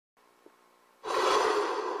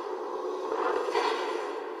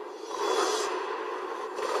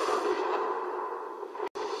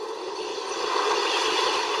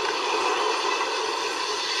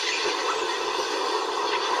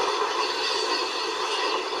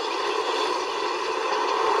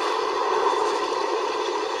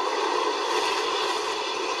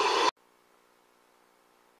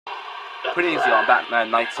pretty easy on Batman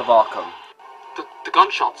Knights of Arkham. The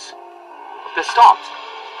gunshots. They're stopped.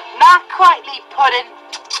 Not quite, Lee Puddin'.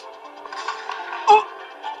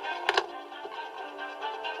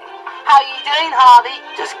 How you doing, Harvey?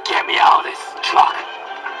 Just get me out of this truck.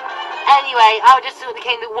 Anyway, I just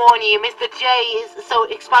came to warn you. Mr. J is so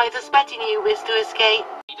expired suspecting you is to escape.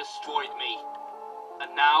 He destroyed me.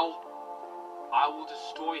 And now, I will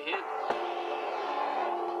destroy him.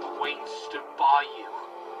 Wayne stood by you.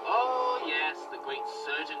 Oh yes, the great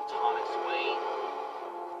Surgeon Thomas Wayne.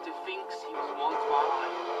 Thinks he was once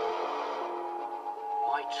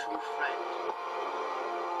my true friend.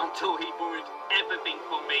 Until he ruined everything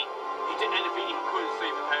for me. He did anything he could to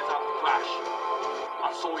save the parents out of the crash.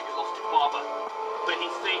 I'm sorry you lost your father, but he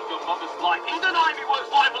saved your mother's life. He denied me was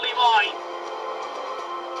rightfully mine.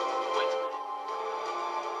 Wait a minute.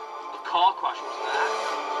 The car crash wasn't an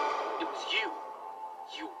accident. It was you.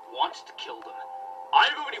 You wanted to kill them. I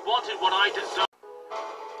really wanted what I deserved.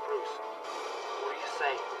 Bruce, what do you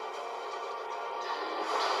say?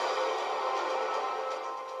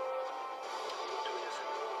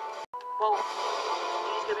 Well,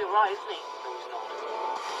 he's gonna be alright, isn't he? No, he's not.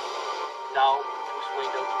 Now, Bruce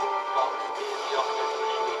Wayne knows who Fox is the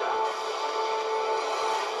Occupation leader.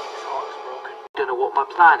 His heart is broken. I don't know what my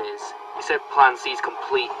plan is. You said plan C is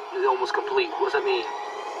complete, is almost complete. What does that mean?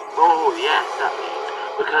 Oh, yes, that means.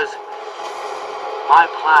 Because my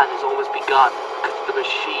plan has almost begun. Because the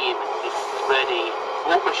machine is ready.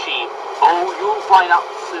 What machine? Oh, you'll find out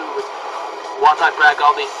soon. Once I break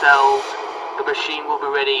all these cells, the machine will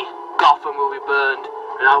be ready. Gotham will be burned,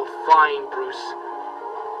 and I'll find Bruce,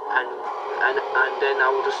 and then I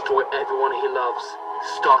will destroy everyone he loves,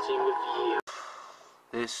 starting with you.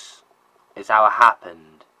 This is how it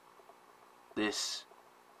happened. This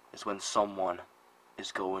is when someone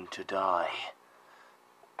is going to die.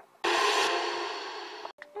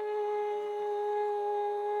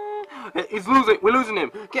 He's losing. We're losing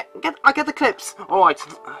him. I get the clips. All right.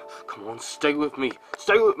 Come on, stay with me.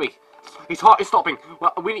 Stay with me. His heart is stopping.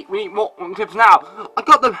 Well, we need more clips now. I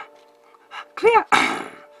got them. Clear.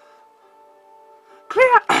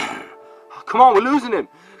 Clear. Come on, we're losing him.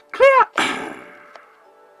 Clear.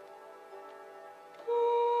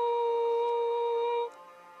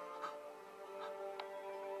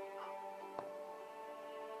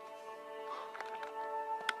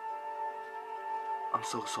 I'm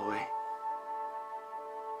so sorry.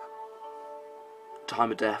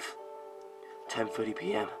 Time of death, 10:30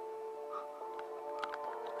 p.m.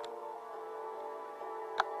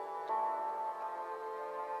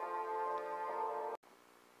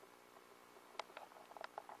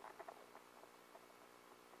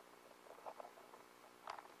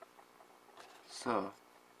 So,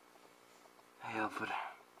 hey Alfred,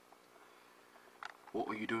 what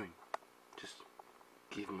were you doing? Just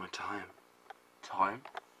giving my time. Time?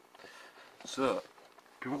 Sir,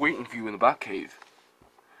 people waiting for you in the Batcave.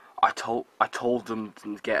 I told them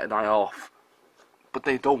to get an eye off, but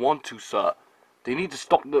they don't want to, sir. They need to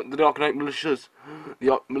stop the Dark Knight militias,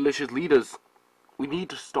 the militias leaders. We need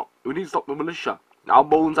to stop the militia. Now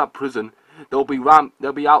Moline's at prison. They'll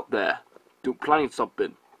be out there, planning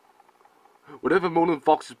something. Whatever Moline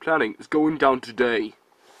Fox is planning is going down today.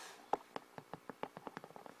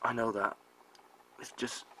 I know that. It's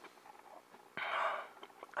just,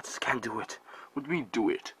 I just can't do it. What do you mean do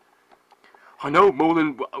it? I know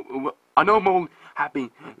Moline have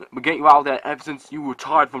been getting you out there ever since you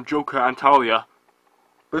retired from Joker and Talia.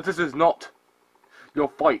 But this is not your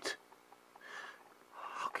fight.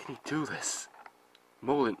 How can he do this?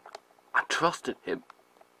 Moline, I trusted him.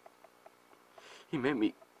 He made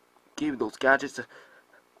me give those gadgets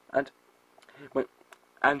and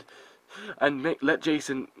let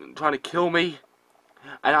Jason try to kill me,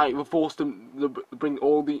 and I forced him to bring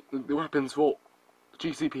all the weapons for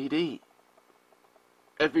GCPD.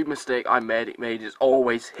 Every mistake I made is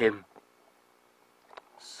always him.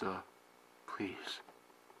 Sir, please.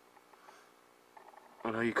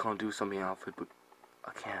 I know you can't do something, Alfred, but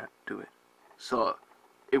I can't do it. Sir,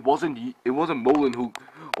 it wasn't Moline who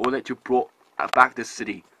let you brought back this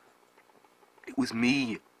city. It was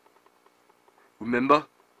me. Remember?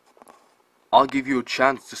 I'll give you a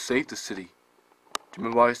chance to save the city. Do you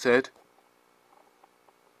remember what I said?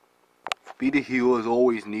 Be the hero as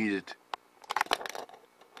always needed.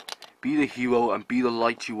 Be the hero and be the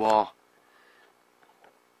light you are.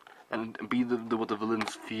 And be what the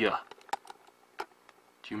villains fear. Do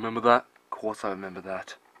you remember that? Of course I remember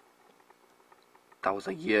that. That was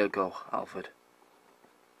a year ago, Alfred.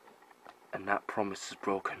 And that promise is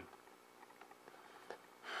broken.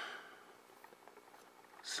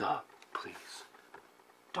 Sir, please,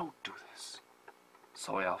 don't do this.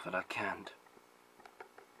 Sorry, Alfred, I can't.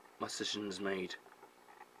 My decision's made.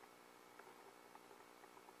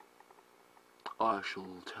 I shall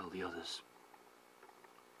tell the others.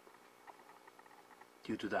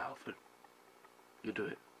 You do that, Alfred. You do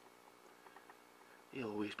it.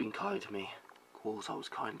 You've always been kind to me. Of course I was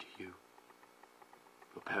kind to you.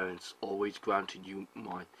 Your parents always granted you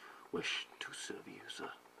my wish to serve you, sir.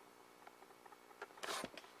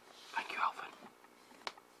 Thank you, Alfred.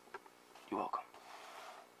 You're welcome.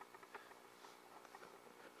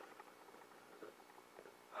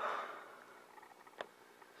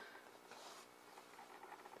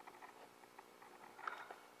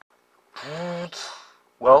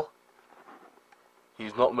 Well,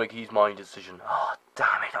 he's not making his mind decision. Oh,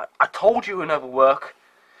 damn it. I told you it would never work.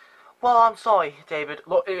 Well, I'm sorry, David.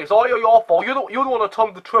 Look, it's all your fault. You're the one who told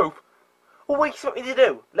me the truth. Well, what do you expect me to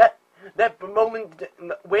do? Let Moline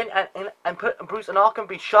win and Bruce and Arkham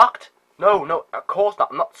be shocked? No, of course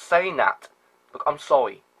not. I'm not saying that. Look, I'm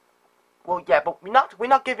sorry. Well, yeah, but we're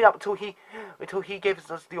not giving up until he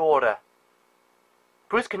gives us the order.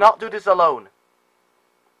 Bruce cannot do this alone.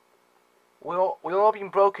 We're all being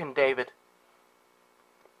broken, David.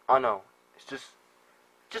 I know. It's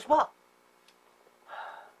just what?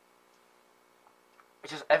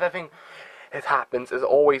 It's just everything that happens is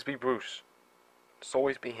always be Bruce. It's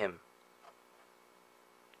always be him.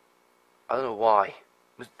 I don't know why,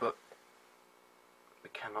 but we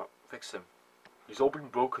cannot fix him. He's all been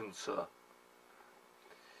broken, sir.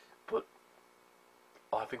 But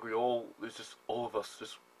I think there's just all of us,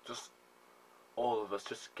 just all of us,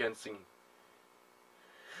 just against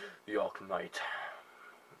the Arkham Knight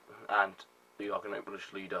and the Arkham Knight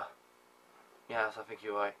British leader. Yes, I think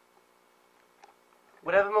you're right.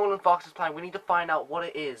 Whatever Moline Fox is planning, we need to find out what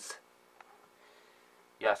it is.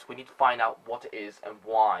 Yes, we need to find out what it is and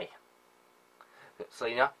why.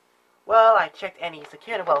 Selena? Well, I checked any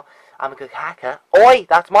security. Well, I'm a good hacker. Oi,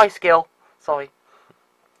 that's my skill. Sorry.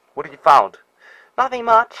 What have you found? Nothing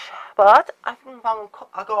much, but I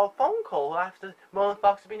got a phone call after Moline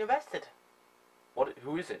Fox has been arrested.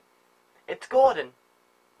 Who is it? It's Gordon,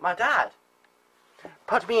 my dad.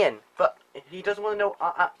 Put me in, but he doesn't want to know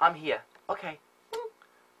I'm here. Okay.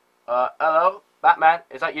 Hello, Batman.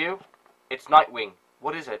 Is that you? It's Nightwing.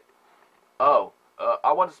 What is it? Oh,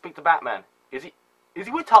 I want to speak to Batman. Is he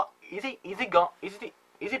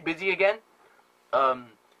busy again?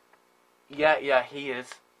 Yeah, he is.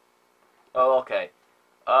 Oh, okay.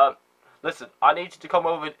 Listen, I need you to come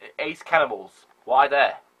over to Ace Cannibals. Why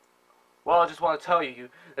there? Well, I just want to tell you,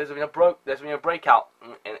 there's been a breakout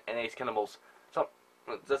in Ace Cannibals.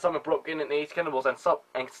 Someone broke in Ace Cannibals and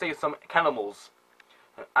steal some cannibals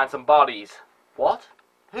and some bodies. What?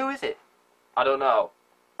 Who is it? I don't know.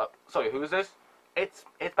 Sorry, who is this? It's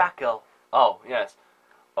Batgirl. Oh, yes.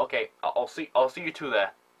 Okay, I'll see you two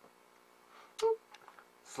there.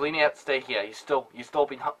 Selena, stay here. You're still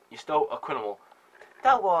a criminal.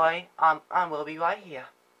 Don't worry, I will be right here.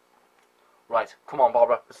 Right, come on,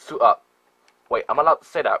 Barbara, let's suit up. Wait, am I allowed to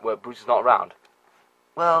say that where Bruce is not around?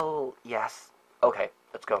 Well, yes. Okay,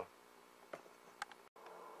 let's go.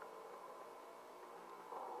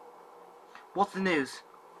 What's the news?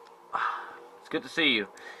 It's good to see you.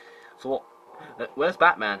 So, where's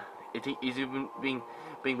Batman? Is he being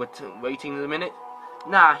waiting in a minute?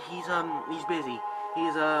 Nah, he's busy.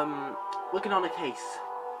 He's working on a case.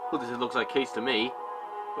 Well, this looks like a case to me.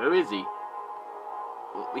 Where is he?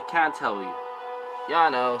 Well, we can't tell you. Yeah, I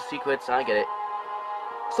know, secrets, I get it.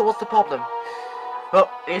 So what's the problem? Well,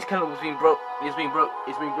 Ace Cannibals It's been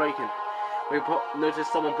breaking. We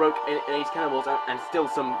noticed someone broke in Ace Cannibals and stole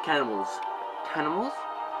some cannibals. Cannibals?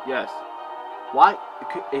 Yes. Why?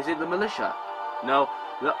 Is it the militia? No.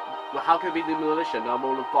 How can it be the militia? No,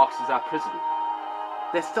 Moline Fox is at prison.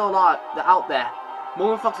 They're still alive. They're out there.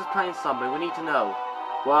 Moline Fox is playing somebody. We need to know.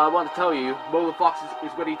 Well, I want to tell you, Moline Fox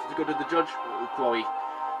is ready to go to the judge, Chloe.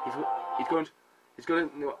 He's going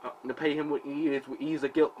to pay him what he's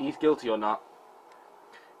guilty or not.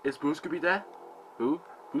 Is Bruce gonna be there? Who?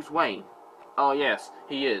 Bruce Wayne. Oh yes,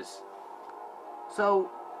 he is. So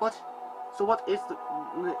what is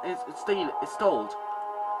it's stoled?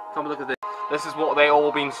 Come look at this. This is what they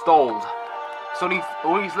all been stoled. So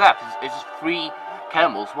all he's left is just 3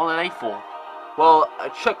 camels. What are they for? Well, I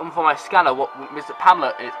checked them for my scanner. What Mr.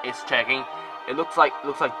 Pamela is checking. It looks like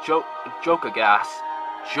Joker gas.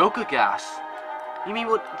 Joker gas? You mean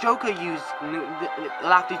what Joker used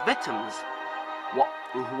after his victims? What?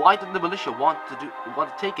 Why did the militia want to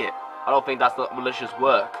take it? I don't think that's the militia's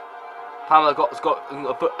work. Pamela got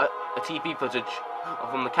a TV footage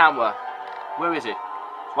from the camera. Where is it?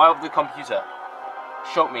 Right over the computer.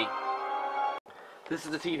 Show me. This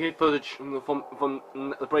is the TV footage from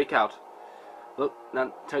the breakout. Look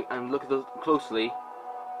now, and look at it closely.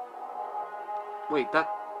 Wait,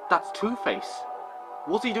 that's Two-Face.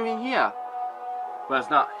 What's he doing here? Well, it's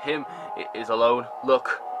not him. It is alone.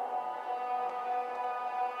 Look.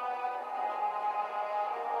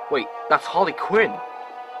 Wait, that's Harley Quinn.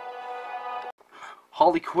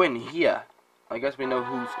 Harley Quinn here. I guess we know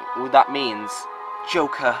who that means.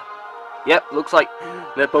 Joker. Yep, looks like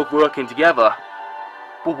they're both working together.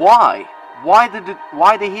 But why? Why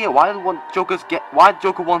are they here? Why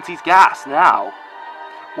Joker wants his gas now?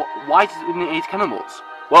 Why does it need cannibals?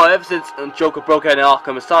 Well, ever since Joker broke out in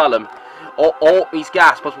Arkham Asylum, all these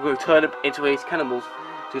gas possibly turn up into his cannibals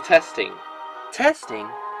to testing. Testing?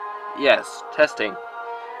 Yes, testing.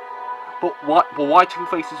 But why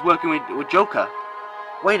Two-Face is working with Joker?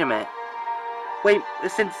 Wait a minute. Wait,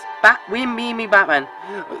 since me Batman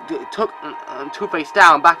took Two-Face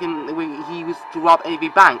down back when he was to rob every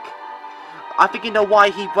bank. I think you know why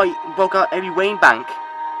he broke out every Wayne bank.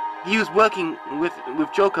 He was working with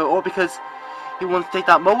Joker, or because he wants to take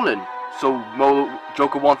that Moline. So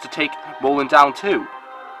Joker wants to take Moline down too.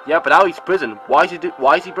 Yeah, but now he's in prison. Why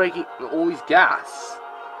is he breaking all his gas?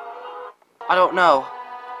 I don't know.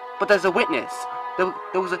 But there's a witness. There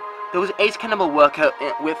was an ace cannibal worker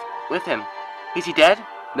with him. Is he dead?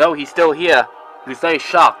 No, he's still here. He's very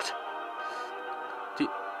shocked. Do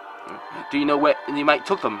you know where he might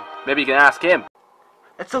took them? Maybe you can ask him.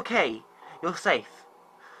 It's okay. You're safe.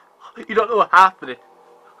 You don't know what happened.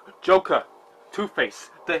 Joker, Two-Face,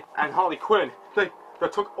 and Harley Quinn. They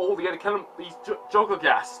took all the other these Joker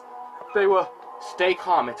gas. They were. Stay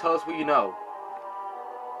calm and tell us what you know.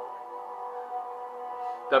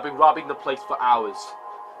 They've been robbing the place for hours.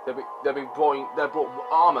 They brought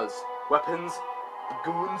armors, weapons,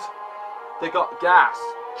 goons. They got gas,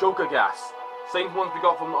 Joker gas. Same ones we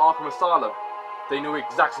got from Arkham Asylum. They know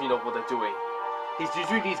exactly what they're doing. He's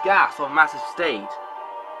using these gas on a massive stage.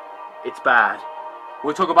 It's bad.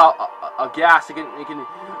 We talk about a gas that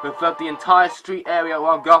can flood the entire street area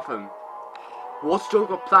around Gotham. What's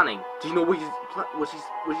Joker planning? Do you know what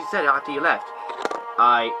he said after he left?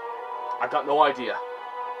 I got no idea.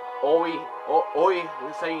 All he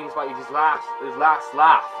was saying is about his last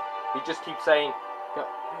laugh. He just keeps saying that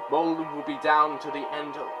Moline will be down to the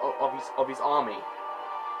end of his army.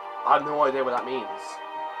 I have no idea what that means.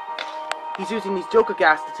 He's using these Joker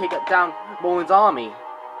gas to take down Moline's army.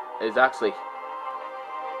 Exactly.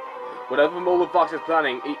 Whatever Moline Fox is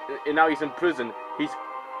planning, and now he's in prison.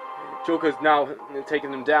 Joker's now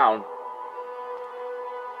taking him down.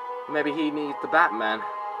 Maybe he needs the Batman.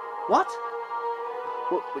 What?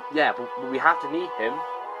 Well, yeah, but we have to need him,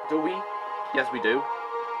 do we? Yes, we do.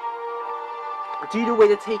 Do you know where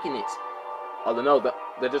they're taking it? I don't know.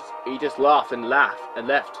 He just laughed and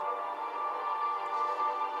left.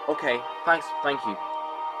 Okay, thank you.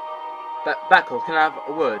 Batgirl, can I have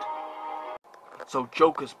a word? So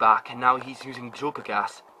Joker's back, and now he's using Joker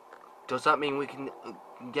gas. Does that mean we can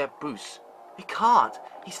get Bruce? We can't.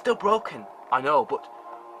 He's still broken. I know, but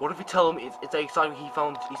what if we tell him it's exciting he's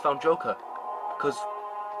found Joker? Because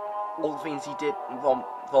all the things he did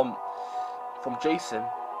from Jason.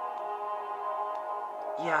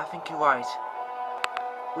 Yeah, I think you're right.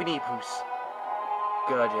 We need Bruce.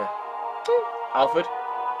 Good idea. Alfred?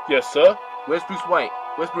 Yes, sir? Where's Bruce Wayne?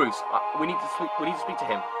 Where's Bruce? We need to speak to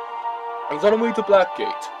him. He's on the way to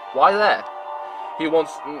Blackgate. Why there? He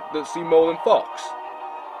wants to see Moline Fox.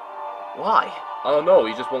 Why? I don't know,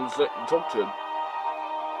 he just wants to talk to him.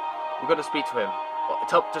 We've got to speak to him.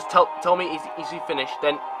 Just tell me is he finished,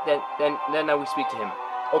 then now we speak to him.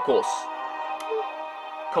 Of course.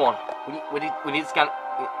 Come on, we need to scan.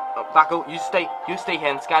 Backo, you stay here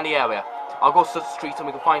and scan the area. I'll go to the streets and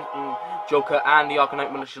we can find Joker and the Arkham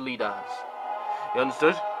Knight militia leaders. You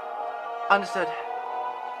understood? Understood.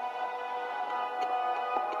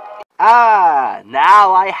 Ah,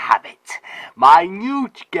 now I have it. My new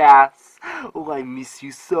gas. Oh, I miss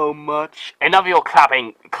you so much. Enough of your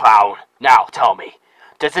clapping, clown. Now, tell me,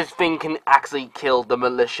 does this thing can actually kill the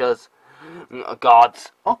militias?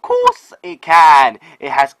 Guards? Of course it can.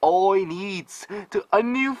 It has all it needs to a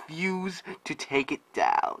new fuse to take it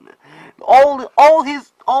down. All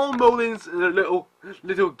Moline's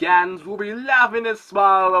little gans will be laughing a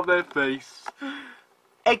smile on their face.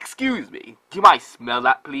 Excuse me, do you mind smell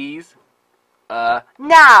that, please?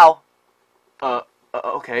 Now!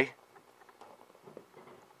 Okay.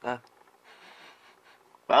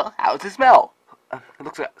 Well, how does it smell? It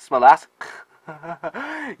looks like smell that.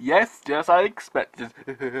 Yes, just I expected.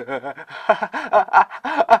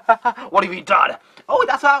 What have you done? Oh,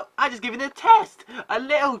 that's how I just given a test. A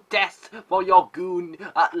little test for your goon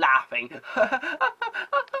laughing.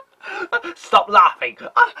 Stop laughing.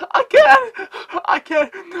 I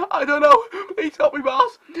can't. I don't know. Please help me,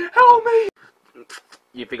 boss. Help me.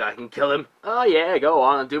 You think I can kill him? Oh yeah, go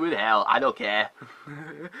on, do it hell. I don't care.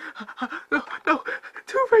 No,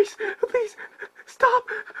 Two-Face, please stop.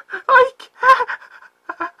 I can't.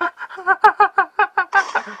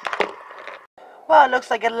 Well, it looks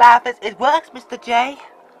like it works, Mr. J.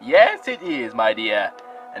 Yes, it is, my dear.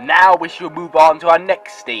 And now we shall move on to our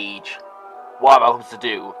next stage. What am I supposed to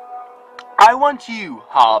do? I want you,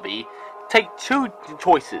 Harvey, take two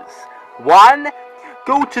choices. One,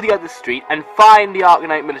 go to the other street and find the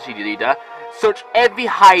Arcanite military leader. Search every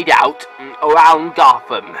hideout around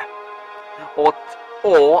Gotham.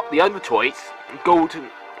 Or the other choice, go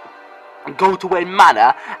to Wayne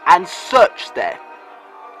Manor and search there.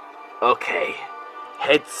 Okay.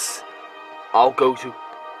 Heads, I'll go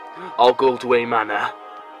to Wayne Manor.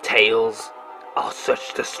 Tails, I'll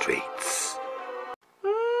search the streets.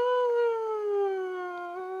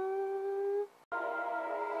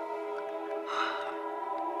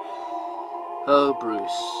 Oh,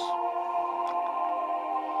 Bruce.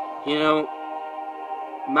 You know,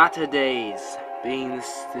 matter days being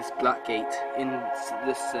this Blackgate in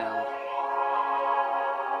this cell.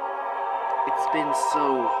 It's been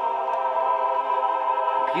so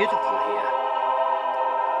beautiful here.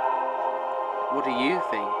 What do you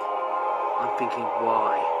think? I'm thinking,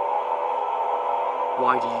 why?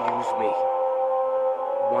 Why do you use me?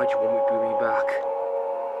 Why do you want me to bring me back?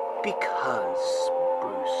 Because,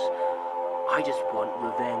 Bruce, I just want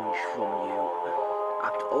revenge from you.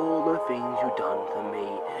 After all the things you've done for me,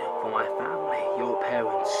 for my family, your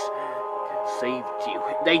parents saved you.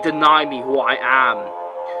 They deny me who I am,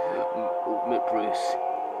 Bruce.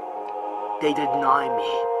 They deny me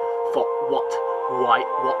for what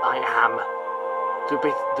I am. To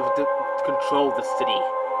control the city.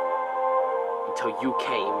 Until you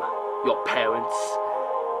came, your parents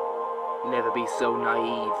never be so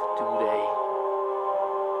naive, do they?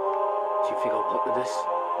 Do you think I wanted this?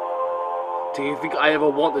 Do you think I ever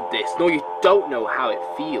wanted this? No, you don't know how it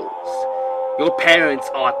feels. Your parents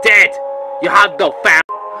are dead. You had no family.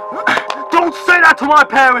 Don't say that to my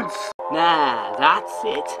parents! Nah, that's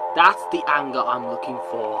it. That's the anger I'm looking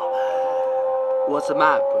for. What's the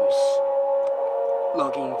matter, Bruce?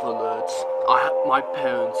 Looking for words. My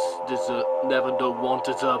parents never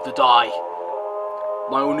deserve to die.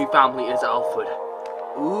 My only family is Alfred.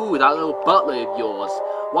 Ooh, that little butler of yours.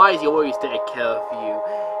 Why is he always taking care of you?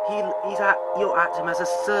 You'll act him as a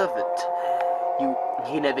servant.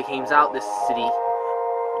 He never comes out this city.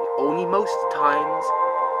 Only most times.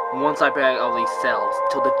 Once I break out of these cells,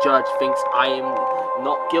 till the judge thinks I am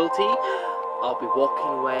not guilty, I'll be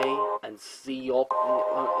walking away and see your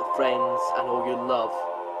friends and all your love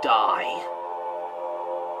die.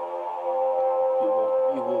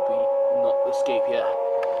 You will be not escape here,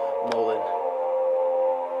 Moline.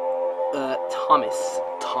 Thomas.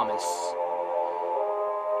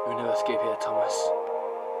 You'll never escape here, Thomas.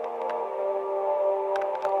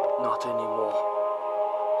 Not anymore.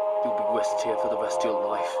 You'll be rested here for the rest of your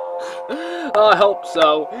life. I hope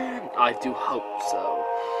so. I do hope so.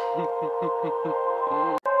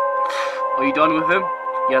 Are you done with him?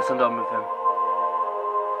 Yes, I'm done with him.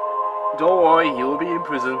 Don't worry, he will be in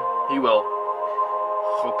prison. He will.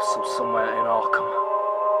 Hope so, somewhere in Arkham.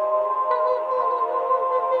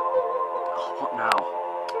 What now?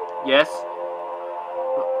 Yes?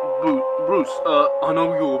 Bruce, I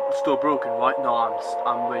know you're still broken, right? No,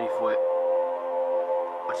 I'm ready for it.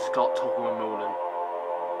 I just got talking with Moline.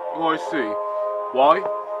 Oh, I see. Why?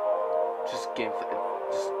 Just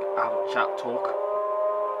have a chat talk.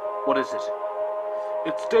 What is it?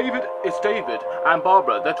 It's David and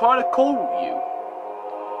Barbara. They're trying to call you.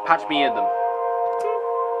 Patch me in them.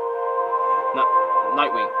 No,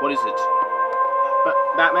 Nightwing, what is it?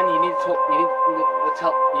 Batman, you need to talk.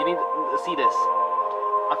 You need to see this.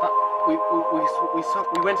 I thought we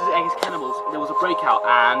went to the Ace Cannibals. There was a breakout,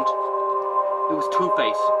 and it was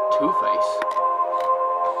Two-Face. Two-Face.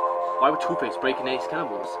 Why would Two-Face break in Ace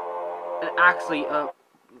Cannibals? And actually,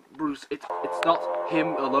 Bruce, it's not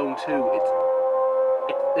him alone too.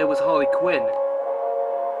 There was Harley Quinn.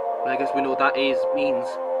 But I guess we know what that means.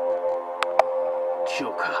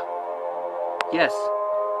 Joker. Yes,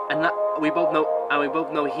 and we both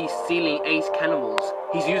know he's stealing Ace Cannibals.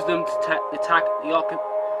 He's used them to attack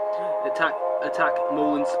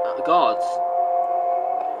Moline's guards.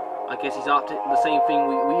 I guess he's after the same thing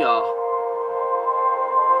we are.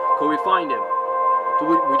 Can we find him?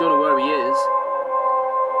 We don't know where he is,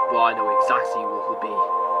 but I know exactly where he'll be.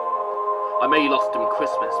 I may have lost him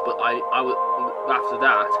Christmas, but after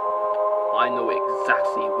that, I know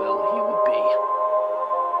exactly where he would be.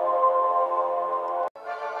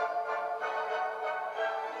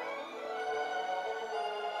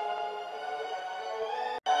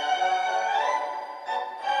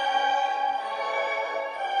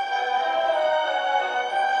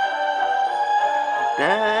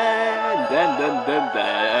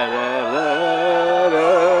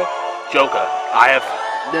 Joker, I have...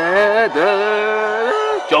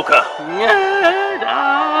 Joker!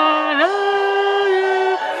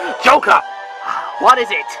 Joker! What is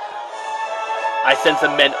it? I sent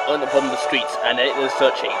some men from the streets and they're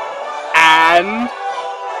searching. And...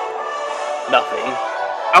 nothing.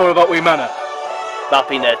 How about we manor?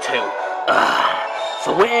 Nothing there too.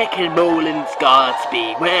 So where can Moline's guards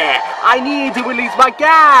be? Where? I need to release my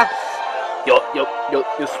gas! Your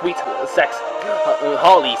sweet sex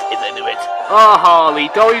Harley's is into it. Oh, Harley,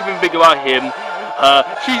 don't even think about him.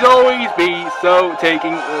 She's always been so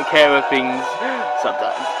taking care of things.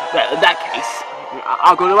 Sometimes. Well, in that case,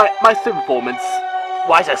 I'll go to my performance.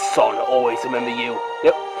 Why does Son always remember you?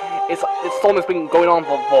 Yep. It's song has been going on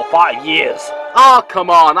for 5 years. Oh, come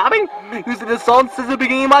on. I've been using this song since the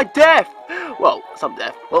beginning of my death. Well, some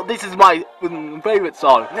death. Well, this is my favorite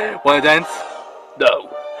song. Wanna dance? No.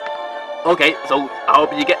 Okay, so I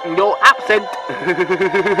hope you get your accent.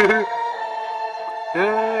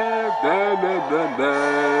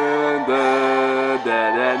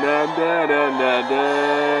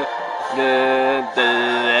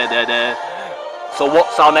 So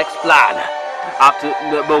what's our next plan after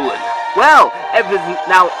the Moline? Well, everything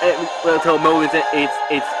now until Moline's is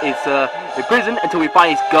in prison until we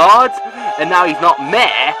find his guards, and now he's not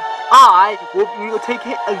mayor. I will take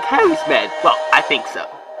it and carry his men. Well, I think so.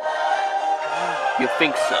 You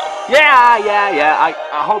think so? Yeah,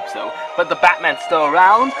 I hope so. But the Batman's still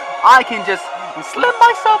around. I can just slip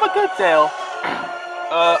myself a good deal.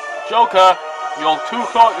 Joker, your 2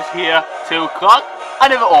 o'clock is here. 2 o'clock? I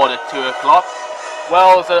never ordered 2 o'clock.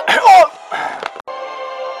 Well, so...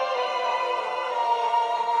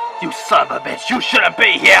 You son of a bitch, you shouldn't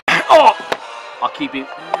be here! Oh! I'll keep your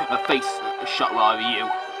face shut rather you.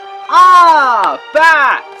 Ah!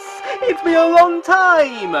 Bats! It's been a long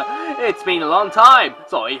time! It's been a long time.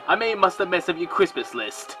 Sorry, I must have messed up your Christmas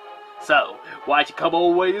list. So, why'd you come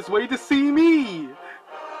all the way this way to see me?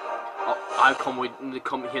 Oh, I've come here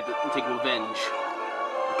to take revenge.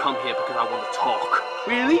 I come here because I want to talk.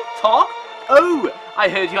 Really? Talk? Oh! I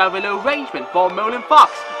heard you have an arrangement for Moline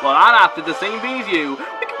Fox. Well, I'm after the same thing as you.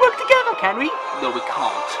 We can work together, can we? No, we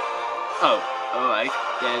can't. Oh, alright.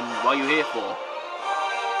 Then what are you here for?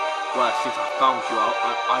 Well, since I found you out,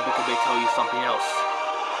 I better tell you something else.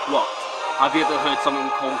 What? Have you ever heard something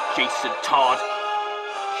called Jason Todd?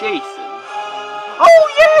 Jason? Oh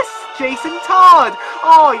yes! Jason Todd!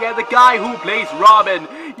 Oh yeah, the guy who plays Robin.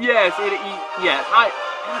 Yes, yes,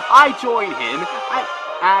 I joined him,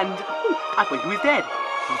 and I thought he was dead.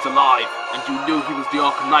 He's alive, and you knew he was the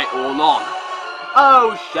Arkham Knight all along.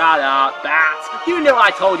 Oh, shut up, Bats. You know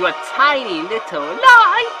I told you a tiny little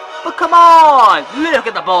lie. But come on, look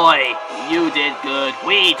at the boy. You did good,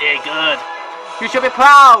 we did good. You should be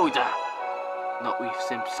proud. Not with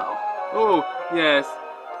Simpson. Oh, yes.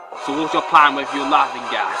 So what's your plan with your laughing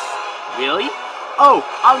gas? Really? Oh,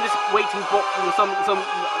 I'm just waiting for some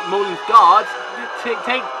Moline's guards to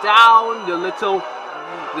take down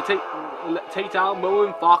take down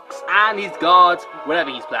Moline Fox and his guards,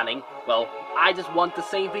 whatever he's planning. Well, I just want the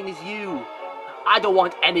same thing as you. I don't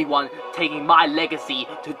want anyone taking my legacy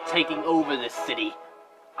to taking over this city.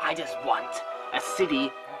 I just want a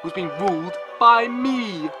city who's been ruled by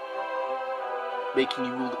me. Making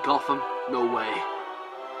you rule Gotham? No way.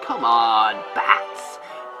 Come on, Bats.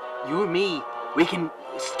 You and me, we can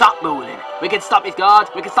stop Moline. We can stop his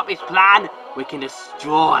guards. We can stop his plan. We can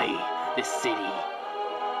destroy this city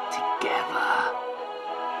together.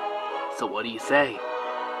 So what do you say?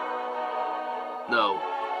 No,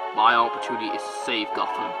 my opportunity is to save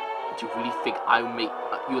Gotham. Do you really think I will make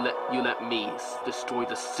you let me destroy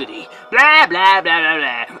the city? Blah blah blah blah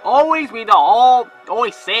blah. Always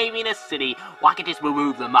always saving the city. Why can't you just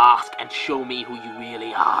remove the mask and show me who you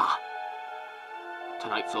really are?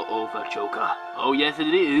 Tonight's all over, Joker. Oh yes, it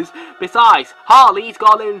is. Besides, Harley's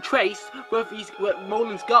got a little trace with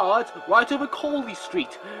Moline's guards right over Coley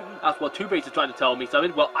Street. That's what Two-Face is trying to tell me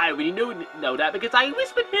something. Well, I already know that because I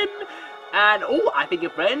whispered him. And oh, I think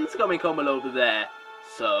your friend's coming over there.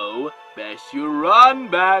 So, best you run,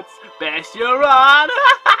 Bats. Best you run.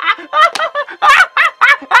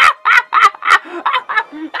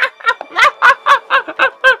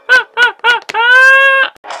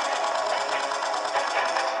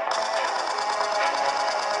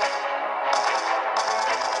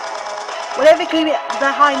 Whatever came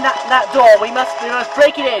behind that door, we must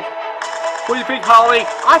break it in. What do you think, Harley?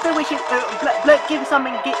 I think we should give him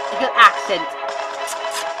something a good accent.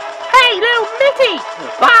 Hey, little Mitty!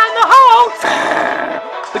 Find the hole!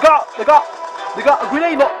 They got a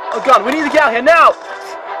grenade, a gun. We need to get out here now.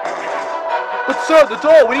 But sir, the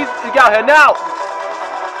door, we need to get out here now!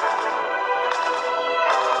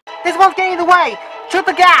 This one's getting in the way! Shoot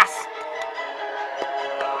the gas!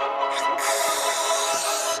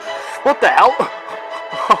 What the hell?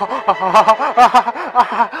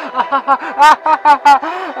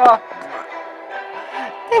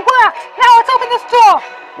 It worked! Now let's open this door!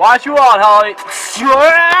 Watch you on, Holly!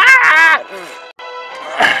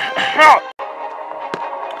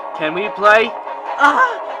 Can we play?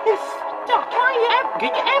 Can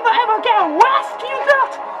you ever get a rescue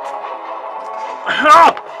that?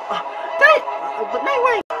 But no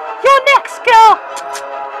way! You're next, girl!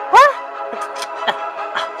 Huh?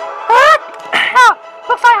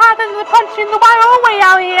 Looks like I had to punch in the wire way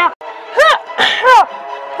out here!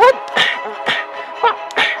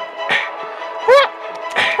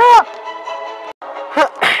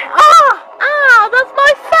 That's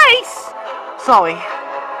my face! Sorry.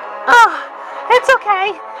 It's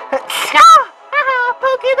okay.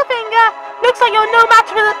 Poke you the finger. Looks like you're no match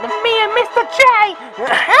for me and Mr. J.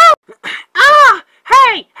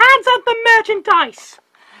 Hey, hands up the merchandise.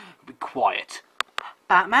 Be quiet.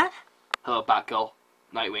 Batman? Hello, Batgirl.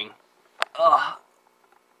 Nightwing.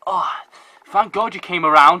 Thank God you came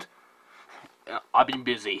around. I've been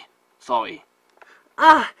busy. Sorry.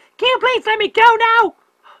 Can you please let me go now?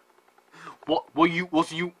 What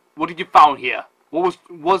did you found here? What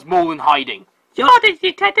was Moline hiding? You're the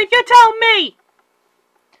detective, you tell me!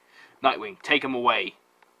 Nightwing, take him away.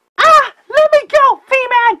 Let me go,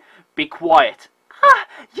 V-Man! Be quiet.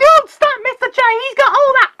 You don't stop Mr. J, he's got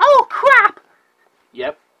all that old crap!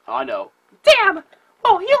 Yep, I know. Damn!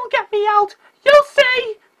 Oh, he'll get me out! You'll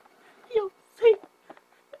see! You'll see.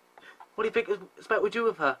 What do you think expect we do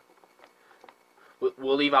with her?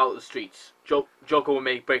 We'll leave her out of the streets. Joker will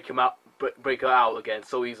break her out again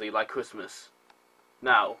so easily, like Christmas.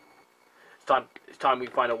 Now, it's time we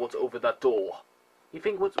find out what's over that door. You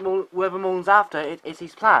think whoever Moline's after is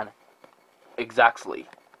his plan? Exactly.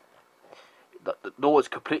 The door is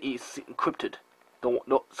completely encrypted.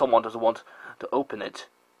 Someone doesn't want to open it.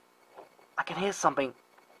 I can hear something.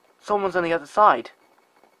 Someone's on the other side.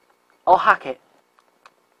 I'll hack it.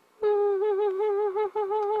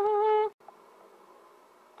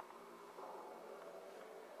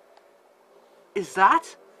 Is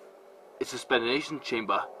that? It's a explanation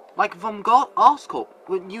chamber. Like from Oscorp,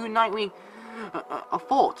 when you and Nightwing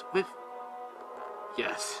fought with...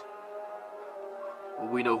 Yes.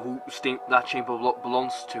 We know who that chamber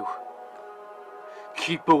belongs to.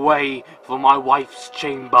 Keep away from my wife's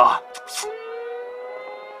chamber.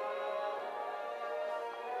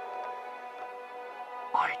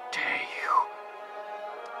 I dare you.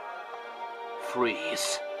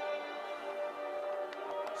 Freeze.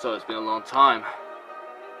 So it's been a long time.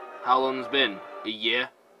 How long has it been? A year?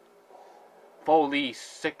 Fully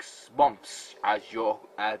 6 months, as you're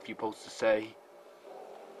supposed to say.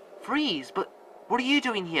 Freeze, but what are you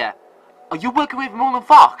doing here? Are you working with Moline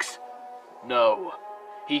Fox? No,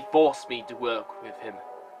 he forced me to work with him.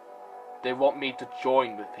 They want me to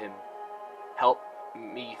join with him. Help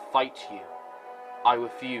me fight you. I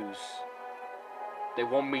refuse. They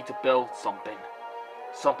want me to build something.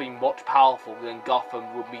 Something much powerful than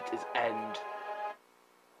Gotham would meet its end.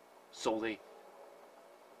 So they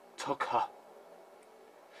took her.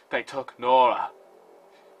 They took Nora.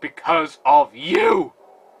 Because of you!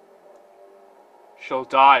 She'll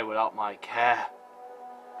die without my care.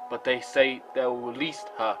 But they say they'll release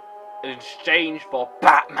her in exchange for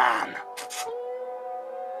Batman.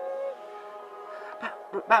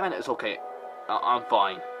 Batman, it's okay. I'm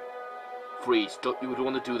fine. Freeze, you would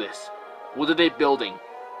want to do this. What are they building?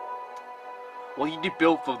 What did you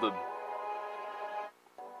build for them?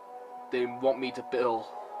 They want me to build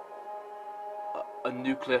a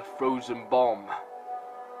nuclear frozen bomb.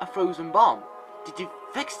 A frozen bomb? Did you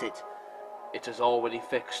fix it? It is already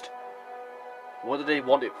fixed. What do they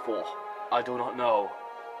want it for? I do not know.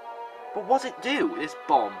 But what's it do, this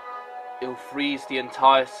bomb? It'll freeze the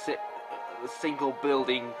entire single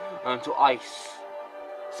building into ice.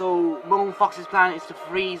 So Moline Fox's plan is to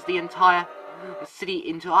freeze the entire city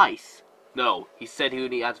into ice? No, he said he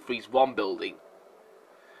only had to freeze one building.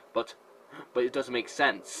 But it doesn't make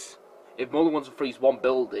sense. If Moline wants to freeze one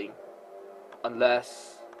building,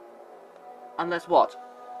 unless what?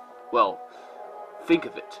 Well, think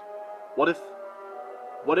of it. What if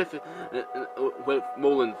when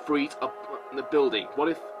Moline frees up the building? What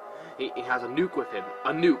if he has a nuke with him?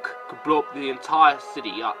 A nuke could blow up the entire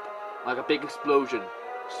city up like a big explosion.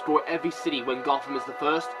 Destroy every city when Gotham is the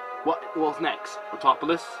first. What's next?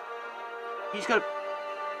 Metropolis? He's gonna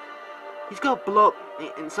blow up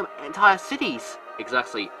in some entire cities.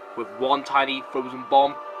 Exactly. With one tiny frozen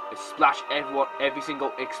bomb, It splashed every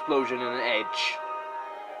single explosion in an edge.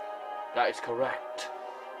 That is correct.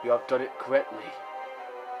 You have done it correctly.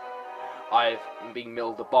 I've been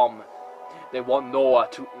milled the bomb. They want Nora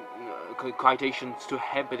to citations to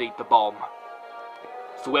hibernate the bomb.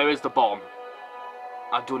 So where is the bomb?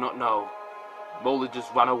 I do not know. Moline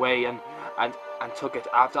just ran away and took it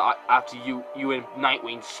after you and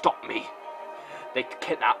Nightwing stopped me. They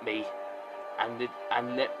kidnapped me and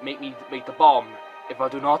make me make the bomb. If I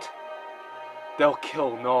do not, they'll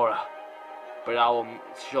kill Nora. But I will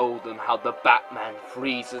show them how the Batman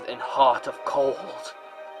freezes in heart of cold.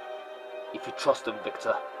 If you trust him,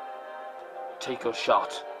 Victor, take your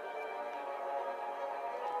shot.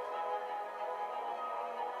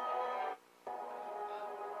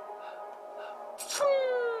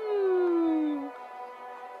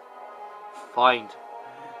 Find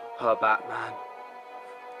her, Batman.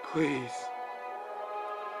 Please.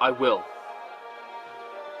 I will.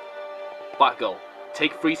 Batgirl,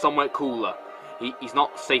 take Free somewhere cooler. He's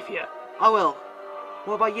not safe here. I will.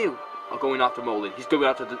 What about you? I'm going after Moline. He's going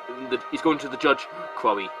after he's going to the judge,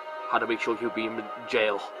 Chloe. How to make sure he'll be in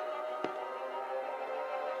jail.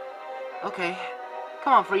 Okay.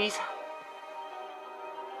 Come on, Freeze.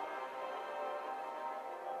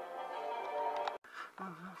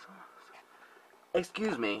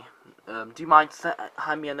 Excuse me. Do you mind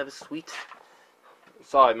hand me another sweet?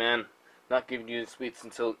 Sorry, man. Not giving you the sweets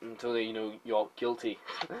until you know you're guilty.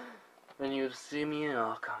 Then you see me in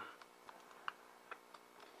Arkham.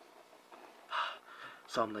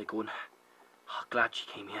 So I'm like going, oh, glad she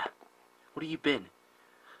came here. What have you been?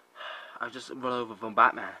 I just run over from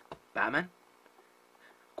Batman. Batman?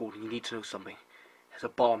 Gordon, you need to know something. There's a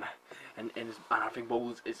bomb, and I think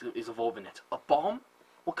Moline is involved in it. A bomb?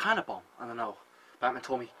 What kind of bomb? I don't know. Batman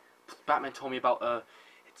told me about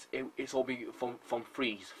it's all be from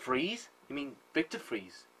Freeze. Freeze? You mean Victor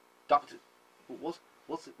Freeze? Doctor?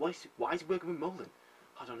 Why is he working with Moline?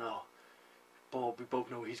 I don't know. But we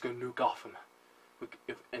both know he's going to New Gotham.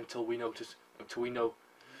 Until we know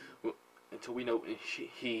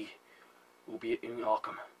he will be in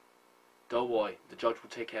Arkham. Don't worry, the judge will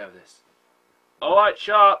take care of this. Alright,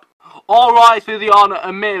 sharp. Alright, for the honour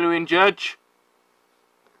of Moline, Judge.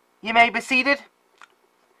 You may be seated.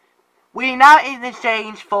 We now in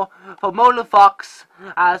exchange for Moline Fox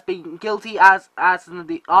as being guilty as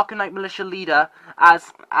the Arkham Knight militia leader,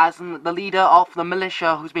 as the leader of the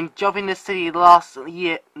militia who's been governing this city the last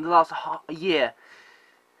year.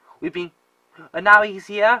 And now he's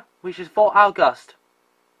here, which is Fort August.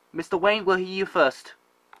 Mr. Wayne will hear you first.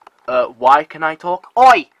 Why can I talk?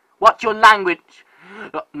 Oi! What's your language?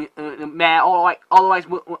 Mayor, alright, otherwise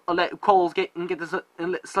we'll let Coles get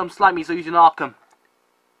some slimy so using Arkham.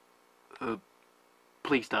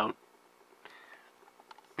 Please don't.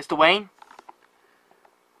 Mr. Wayne?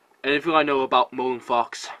 Anything I know about Moline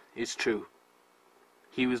Fox is true.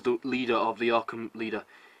 He was the leader of the Arkham leader.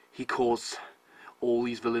 He caused all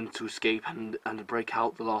these villains to escape and to break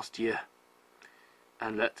out the last year.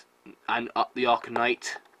 And the Arkham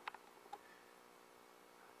Knight,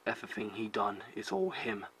 everything he done is all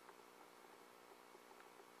him.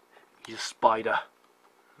 He's a spider.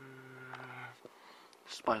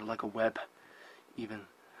 Spider like a web. Even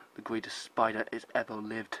the greatest spider has ever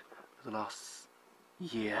lived for the last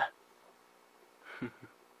year.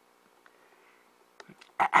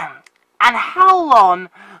 And how long?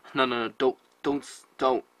 No, don't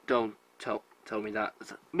tell me that.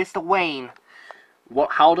 Mr. Wayne.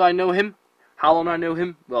 What? How do I know him? How long do I know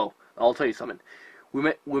him? Well, I'll tell you something. We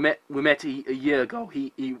met a year ago.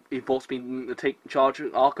 He forced me to take charge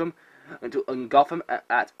of Arkham and Gotham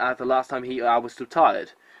at the last time I was too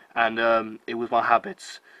tired, and it was my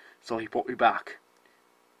habits, so he brought me back.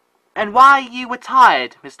 And why you were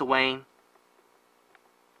tired, Mr. Wayne?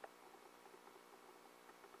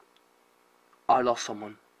 I lost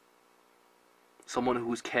someone who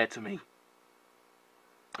was cared to me,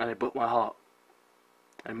 and it broke my heart.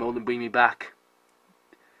 And Moline bring me back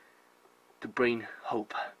to bring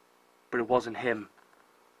hope, but it wasn't him.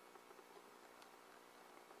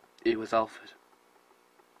 It was Alfred,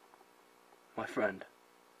 my friend.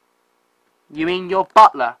 You mean your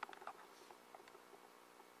butler?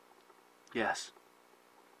 Yes.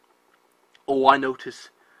 Oh, I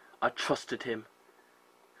noticed. I trusted him,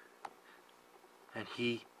 and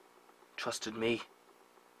he trusted me.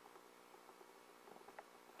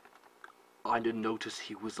 I didn't notice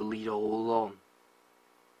he was the leader all along.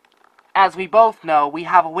 As we both know, we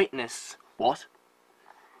have a witness. What?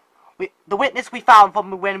 The witness we found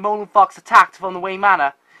from when Moline Fox attacked from the Wayne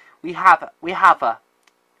Manor. We have her.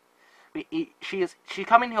 She's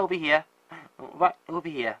coming over here. Right over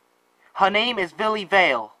here. Her name is Villy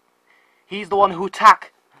Vale. He's the one who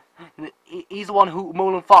attacked. He's the one who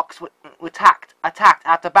Moline Fox attacked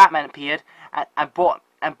after Batman appeared and brought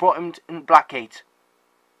him in Blackgate.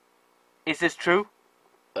 Is this true?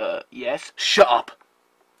 Yes. Shut up.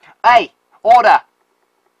 Hey, order!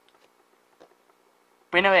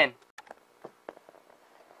 Bring her in.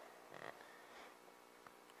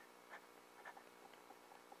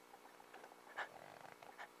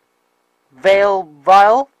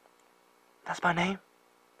 Vile? That's my name.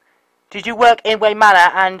 Did you work in Wayne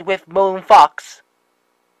Manor and with Moline Fox?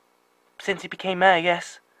 Since he became mayor,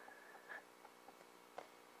 yes.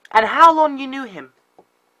 And how long you knew him?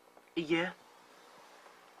 A year.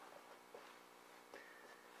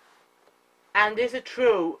 And is it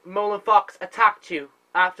true Moline Fox attacked you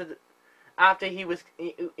after he was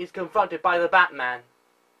confronted by the Batman?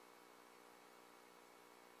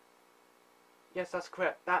 Yes, that's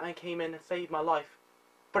correct. Batman came in and saved my life.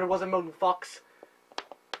 But it wasn't Moline Fox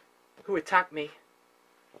who attacked me.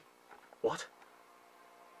 What?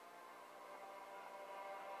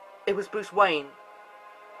 It was Bruce Wayne.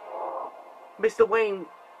 Mr. Wayne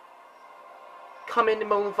come into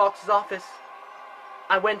Moline Fox's office.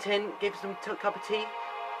 I went in, gave him a cup of tea,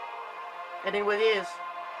 and then he is,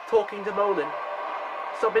 talking to Moline.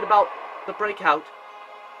 Something about the breakout.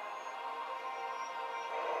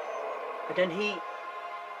 And then he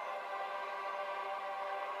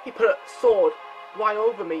put a sword right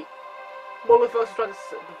over me. Moline Fox was trying to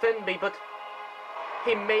defend me, but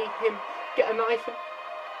he made him get a knife and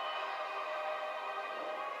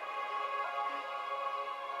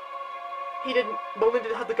Moline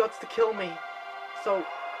didn't have the guts to kill me. So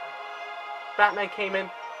Batman came in,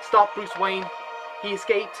 stopped Bruce Wayne. He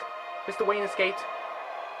escaped. Mr. Wayne escaped,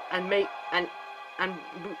 and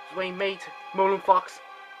Bruce Wayne made Moline Fox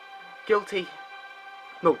guilty.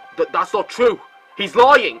 No, that's not true. He's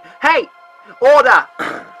lying. Hey, order.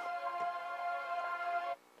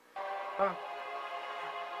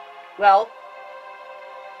 Well,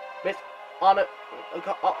 Miss Honor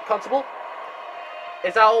Constable,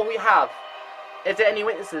 is that all we have? Is there any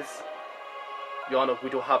witnesses? Your Honor, we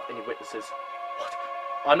don't have any witnesses. What?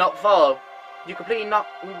 Are not follow? You completely not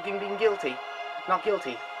being guilty? Not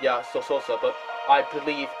guilty? Yeah, so, sir, but I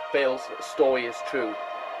believe Vale's story is true.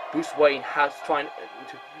 Bruce Wayne has tried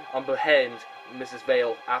to behead Mrs.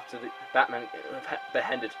 Vale after the Batman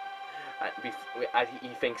beheaded. And he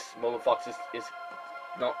thinks Moline Fox is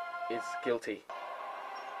guilty.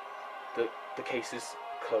 The case is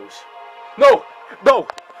closed. No,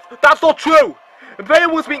 that's not true.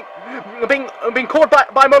 Vale was being caught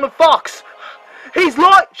by Moline Fox. She's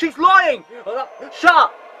lying. Shut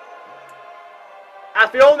up.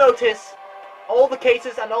 As we all notice, all the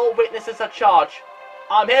cases and all witnesses are charged.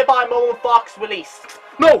 I'm hereby Moline Fox released.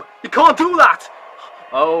 No, you can't do that.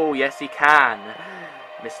 Oh, yes he can,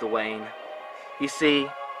 Mr. Wayne. You see,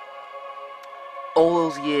 all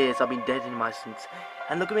those years I've been dead in my sins,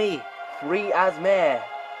 and look at me, free as mayor.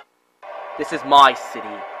 This is my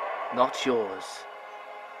city, not yours.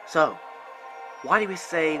 So, why do we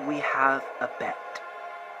say we have a bet?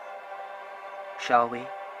 Shall we?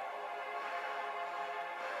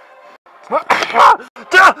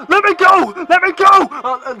 Let me go! Let me go!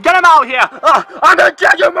 Get him out here! I'm gonna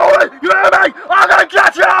get you, Moline! You hear me? I'm gonna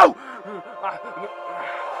get you!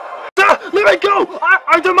 Let me go!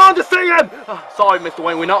 I demand to see him! Sorry, Mr.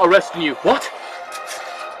 Wayne, we're not arresting you. What?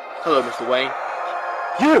 Hello, Mr. Wayne.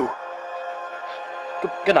 You!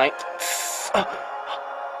 Good night.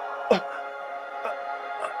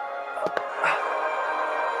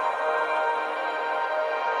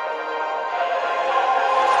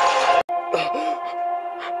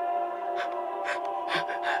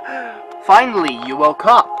 Finally, you woke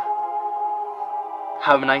up.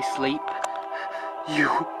 Have a nice sleep.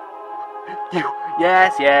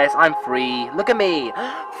 Yes, I'm free. Look at me.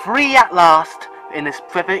 Free at last. In this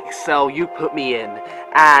perfect cell you put me in.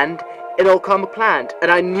 And it all come planned.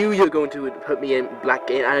 And I knew you were going to put me in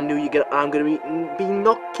Blackgate. And I knew I'm going to be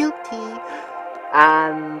not guilty.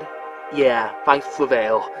 And yeah, thanks for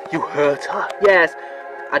Vale. You hurt her. Yes.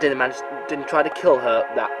 I didn't try to kill her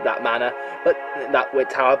that manner, but that with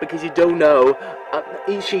tower, because you don't know,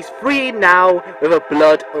 she's free now with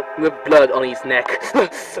blood on his neck.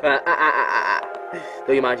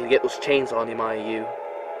 Though you mind you get those chains on him, are you?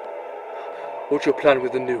 What's your plan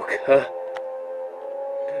with the nuke, huh?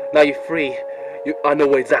 Now you're free. I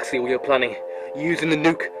know exactly what you're planning. Using the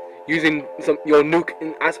nuke, your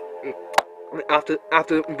nuke as after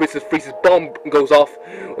Mr. Freeze's bomb goes off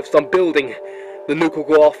with some building. The nuke will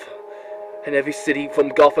go off, and every city from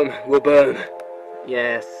Gotham will burn.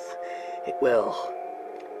 Yes, it will.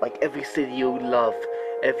 Like every city you love,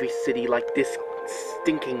 every city like this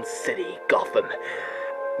stinking city, Gotham,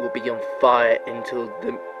 will be on fire until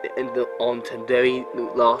on the very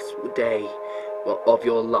last day of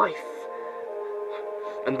your life.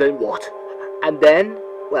 And then what? And then,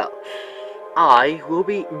 well, I will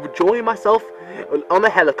be enjoying myself on a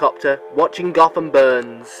helicopter, watching Gotham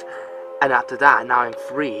burns. And after that, now I'm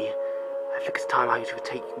free. I think it's time I should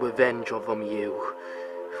take revenge from you.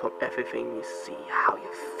 From everything you see, how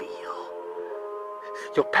you feel.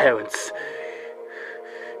 Your parents,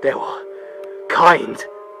 they were kind.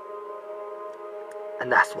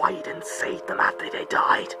 And that's why you didn't save them after they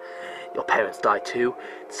died. Your parents died too,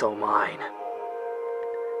 so mine.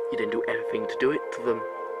 You didn't do anything to do it to them.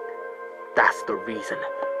 That's the reason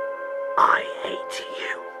I hate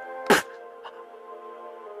you.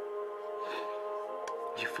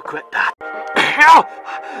 You forget that.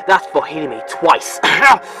 That's for hitting me twice.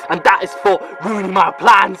 And that is for ruining my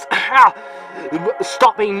plans.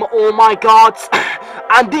 Stopping all my guards.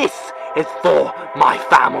 And this is for my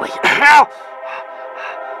family.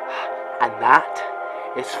 And that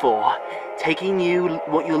is for taking you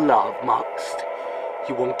what you love most.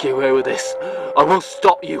 You won't get away with this. I won't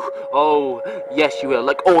stop you. Oh, yes you will.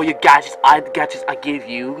 Like all your gadgets I give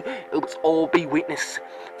you, it will all be witness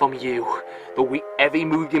from you. Every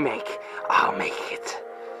move you make, I'll make it.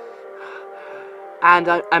 And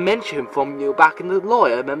I mentioned from you back in the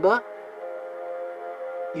lawyer, remember?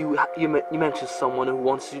 You mentioned someone who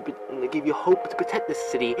wants to give you hope to protect this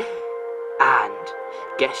city. And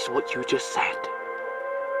guess what you just said?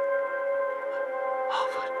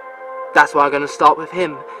 That's why I'm gonna start with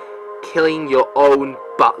him. Killing your own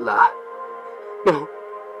butler. No.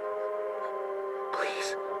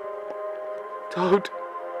 Please. Don't.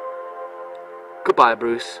 Goodbye,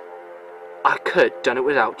 Bruce. I could done it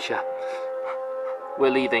without you. We're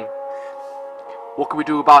leaving. What can we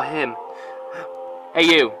do about him? Hey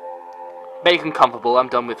you. Make him comfortable, I'm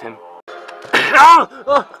done with him.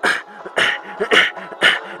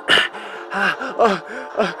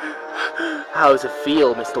 How does it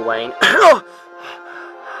feel, Mr. Wayne?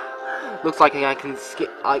 Looks like I can skip.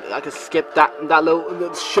 I can skip that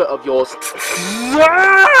little shit of yours.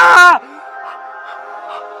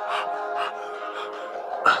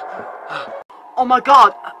 Oh my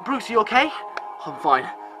God, Bruce, you okay? I'm fine.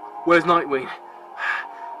 Where's Nightwing?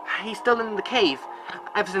 He's still in the cave.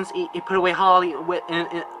 Ever since he put away Harley in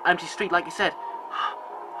an empty street, like you said.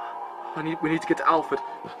 We need to get to Alfred.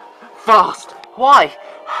 Fast! Why?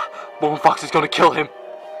 Morgan Fox is gonna kill him.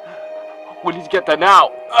 We need to get there now.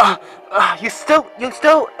 You're still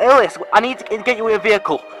illness. I need to get you a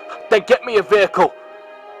vehicle. Then get me a vehicle.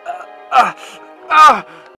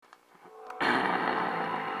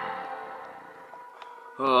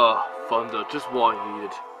 Thunder, just what I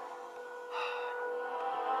needed.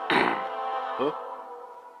 Huh?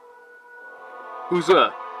 Who's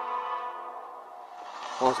there?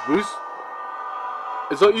 Master Bruce?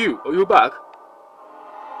 Is that you? Are you back?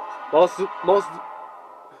 Master,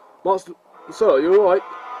 sir, are you alright?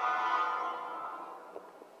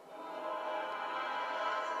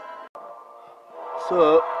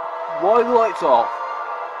 Sir, why are the lights off?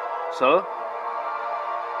 Sir?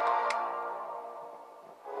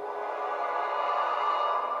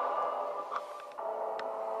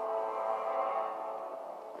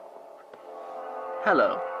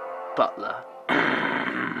 Hello, butler.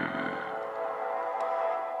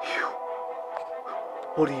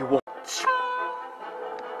 What do you want?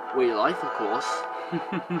 Real life, of course.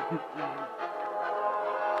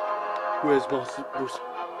 Where's Master Bruce?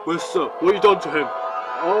 Where's Sir? What have you done to him?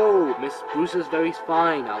 Oh, Miss Bruce is very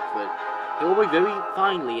fine, Alfred. He will be very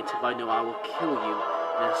finely until I know I will kill you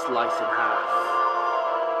in a slice in half.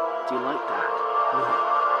 Do you like that? No.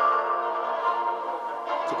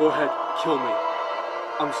 So go ahead, kill me.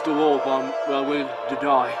 I'm still old, but I'm willing to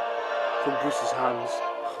die from Bruce's hands.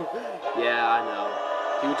 Yeah, I know.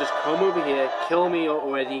 You would just come over here, kill me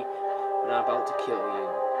already, when I'm about to kill you.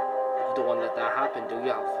 You don't want to let that happen, do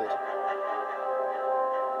you, Alfred?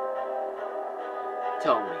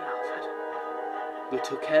 Tell me, Alfred. You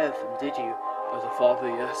took care of him, did you? As a father,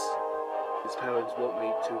 yes. His parents want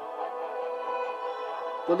me to.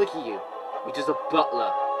 But look at you. You're just a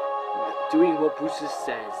butler, doing what Bruce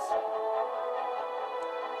says.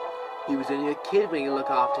 He was only a kid when you look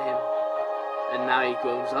after him, and now he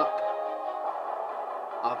grows up.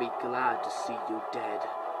 I'll be glad to see you dead.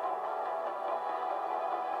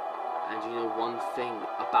 And you know one thing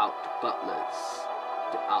about butlers,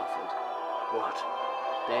 Alfred? What?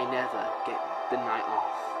 They never get the night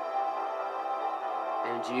off.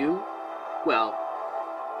 And you? Well,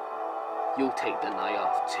 you'll take the night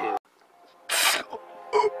off too.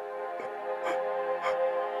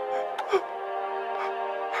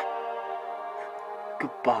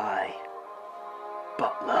 Goodbye,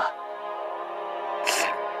 butler.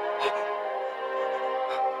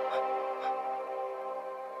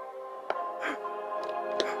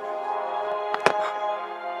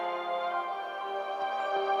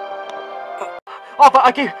 Alfred,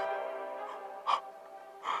 I gave...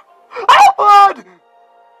 Alfred!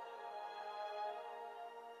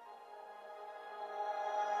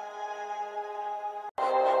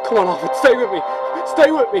 Come on, Alfred, stay with me.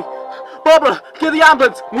 Stay with me. Barbara, get the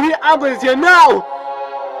ambulance. We need an ambulance here now.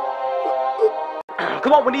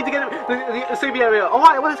 Come on, we need to get the CB area.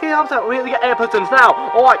 Alright, let's get the ambulance out. We need to get air persons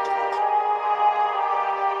now. Alright.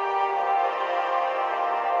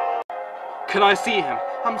 Can I see him?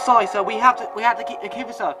 I'm sorry, sir. We have to keep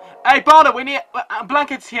it, sir. Hey, Barnum, we need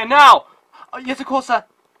blankets here now. Yes, of course, sir.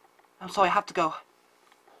 I'm sorry, I have to go.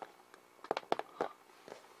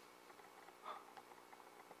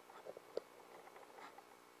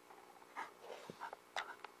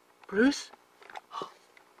 Bruce?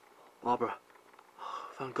 Barbara.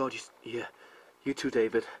 Thank God you're here. You too,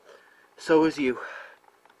 David. So is you.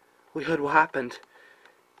 We heard what happened.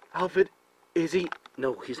 Alfred, is he?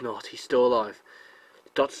 No, he's not. He's still alive.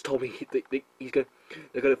 The doctors told me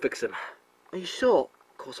they're gonna fix him. Are you sure?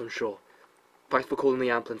 Of course I'm sure. Thanks for calling the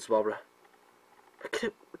ambulance, Barbara. We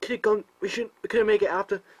could have gone. We could have made it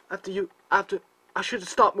after I should have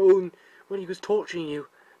stopped Moline when he was torturing you.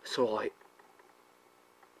 It's alright.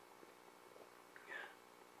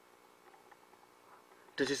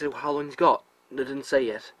 Did you say how long he's got? They didn't say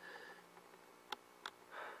yet.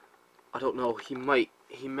 I don't know. He may.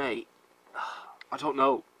 I don't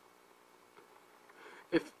know.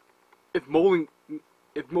 If Moline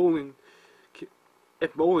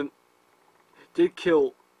did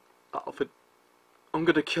kill Alfred, I'm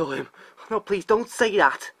gonna kill him. No, please don't say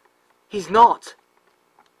that. He's not.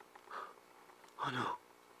 Oh no.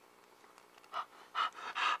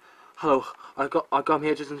 Hello. I got him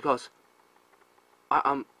here just in case.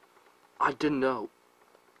 I didn't know.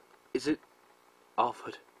 Is it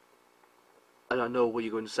Alfred? I don't know what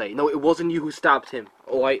you're going to say. No, it wasn't you who stabbed him.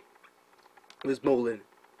 Alright? It was Moline.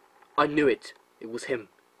 I knew it. It was him.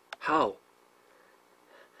 How?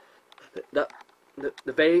 The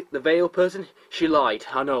veil person? She lied.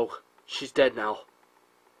 I know. She's dead now.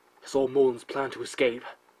 It's all Moline's plan to escape.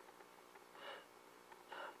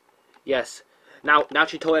 Yes. Now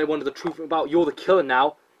she told everyone the truth about you're the killer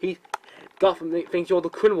now. Gotham thinks you're the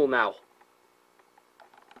criminal now.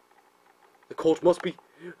 The court must be.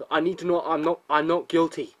 I need to know I'm not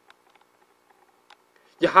guilty.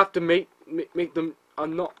 You have to make them.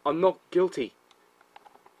 I'm not guilty.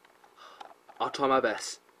 I'll try my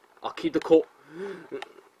best. I'll keep the court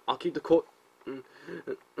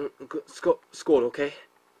scored, okay?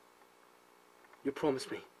 You promise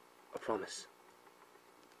me. I promise.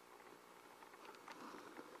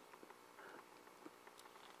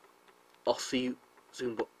 I'll see you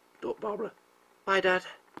soon, Barbara. Bye, Dad.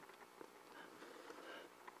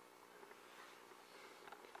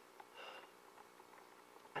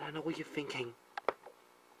 And I know what you're thinking.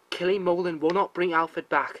 Killing Moline will not bring Alfred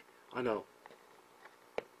back. I know.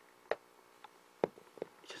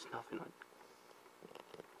 It's just nothing like...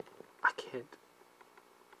 I can't.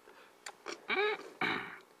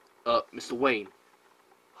 Mr. Wayne.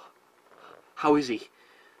 How is he?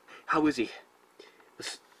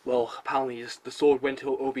 Well, apparently the sword went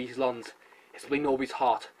to over his lungs. It's bleeding over his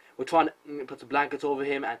heart. We're trying to put the blankets over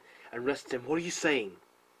him and rest him. What are you saying?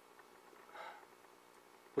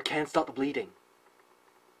 We can't stop the bleeding.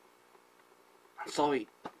 I'm sorry,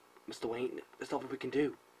 Mr. Wayne. There's nothing we can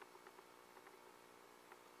do.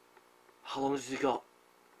 How long has he got?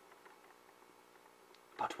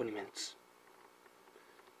 About 20 minutes.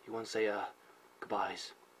 You want to say,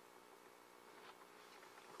 goodbyes?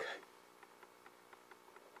 Okay.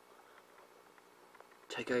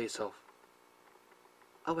 Take care of yourself.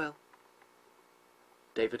 I will.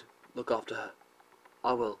 David, look after her.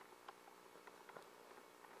 I will.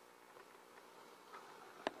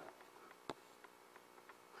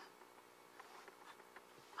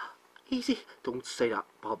 Easy. Don't say that,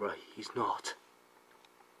 Barbara. He's not.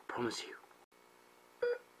 Promise you.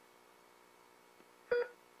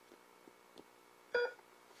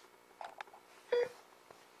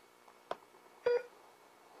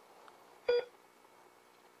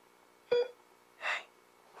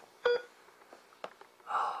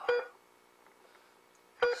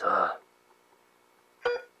 Sir,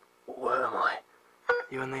 where am I?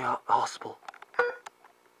 You're in the hospital.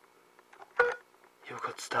 You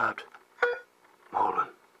got stabbed. Moline.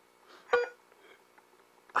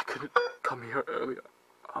 I couldn't come here earlier.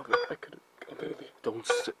 I couldn't come earlier. Don't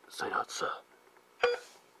say that, sir.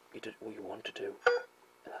 You did what you wanted to do.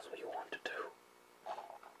 And that's what you want to do.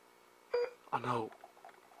 I know.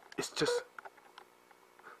 It's just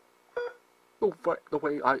the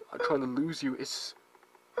way I'm trying to lose you is.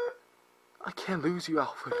 I can't lose you,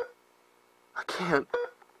 Alfred. I can't.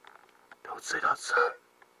 Don't say that, sir.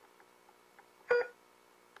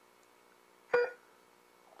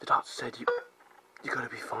 The doctor said you're gonna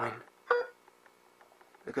be fine.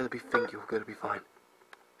 They're gonna think you're gonna be fine.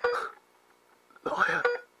 Liar.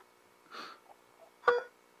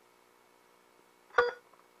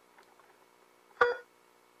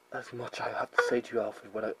 As much I have to say to you,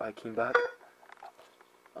 Alfred, when I came back.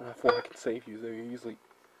 And I thought I could save you so easily.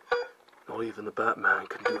 Not even the Batman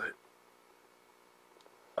can do it.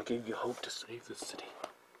 I gave you hope to save this city.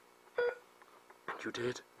 And you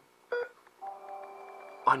did.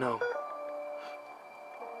 I know.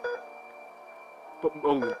 But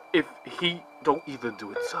Moline, if he don't even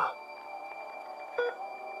do it, sir.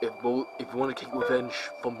 If you want to take revenge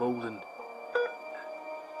for Moline,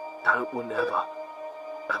 that would never,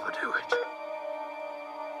 ever do it.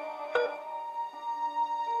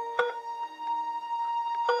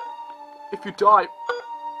 If you die,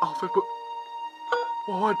 Alfred, but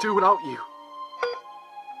what will I do without you?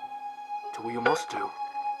 Do what you must do.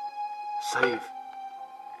 Save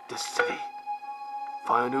this city.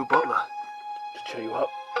 Find a new butler to cheer you up.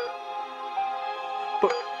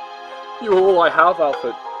 But you're all I have,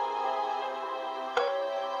 Alfred.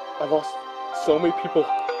 I lost so many people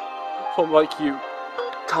from like you,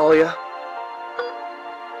 Talia,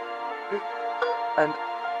 and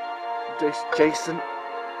Jason,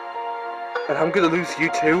 and I'm gonna lose you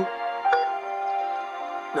too.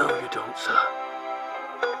 No, you don't, sir.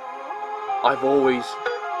 I've always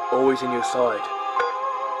in your side.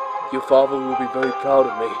 Your father will be very proud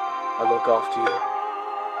of me. I look after you.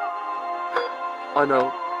 I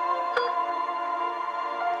know.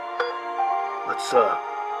 But, sir,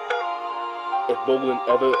 if Moline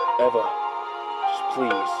ever, just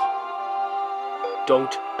please,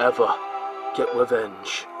 don't ever get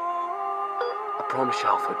revenge. I promise you,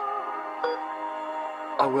 Alfred.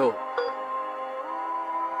 I will.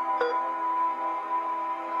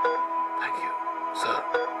 Thank you, sir.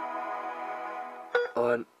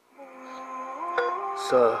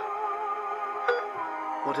 Sir,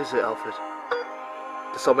 What is it, Alfred?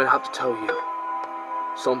 There's something I have to tell you.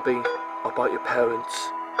 Something about your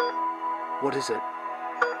parents. What is it?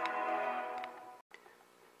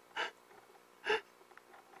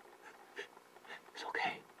 it's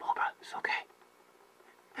okay, Barbara, it's okay.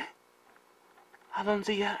 How long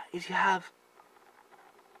do you have?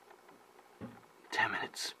 10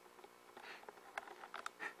 minutes.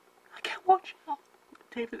 I can't watch it,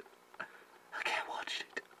 David. I can't watch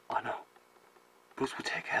it. I know. Bruce will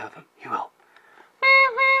take care of him. He will.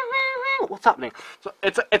 What's happening? So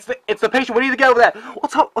it's the patient. We need to get over there.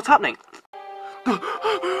 What's happening? What's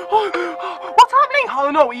happening? I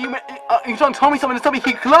don't know. He's trying to tell me something and tell me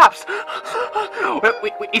he collapsed.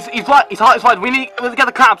 His heart is fine. We need to get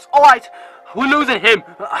the collapse. All right, we're losing him.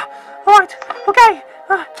 All right, okay,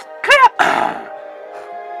 clear.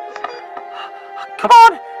 Come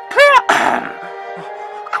on, clear.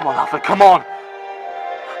 Come on, Alfred. Come on.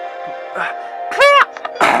 Clear.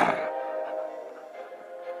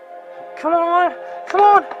 Come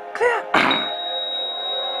on, clear.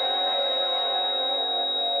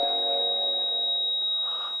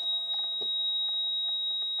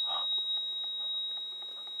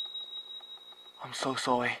 I'm so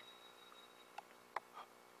sorry.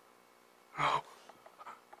 No.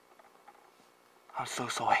 I'm so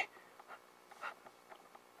sorry.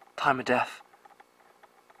 Time of death.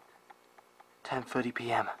 10:30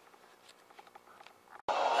 p.m.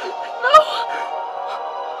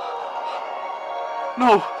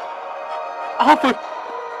 No! Alfred!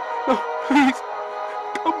 No, please!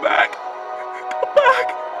 Come back! Come back!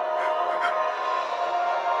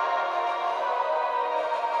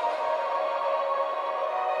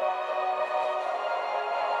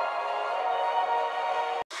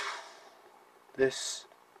 This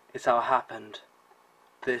is how it happened.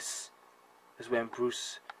 This is when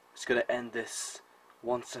Bruce is gonna end this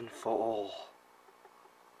once and for all.